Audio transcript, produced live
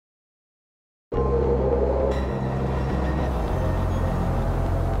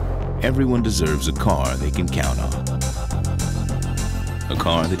Everyone deserves a car they can count on. A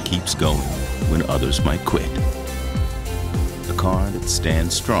car that keeps going when others might quit. A car that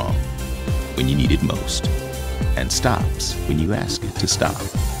stands strong when you need it most and stops when you ask it to stop.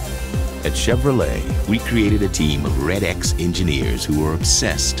 At Chevrolet, we created a team of RedX engineers who are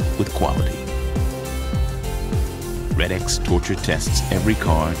obsessed with quality. RedX torture tests every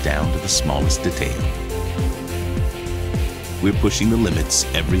car down to the smallest detail. We're pushing the limits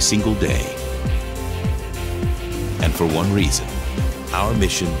every single day. And for one reason, our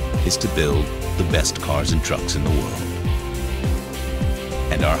mission is to build the best cars and trucks in the world.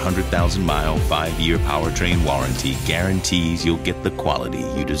 And our 100,000-mile, 5-year powertrain warranty guarantees you'll get the quality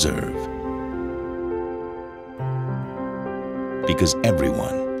you deserve. Because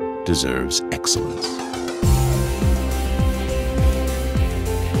everyone deserves excellence.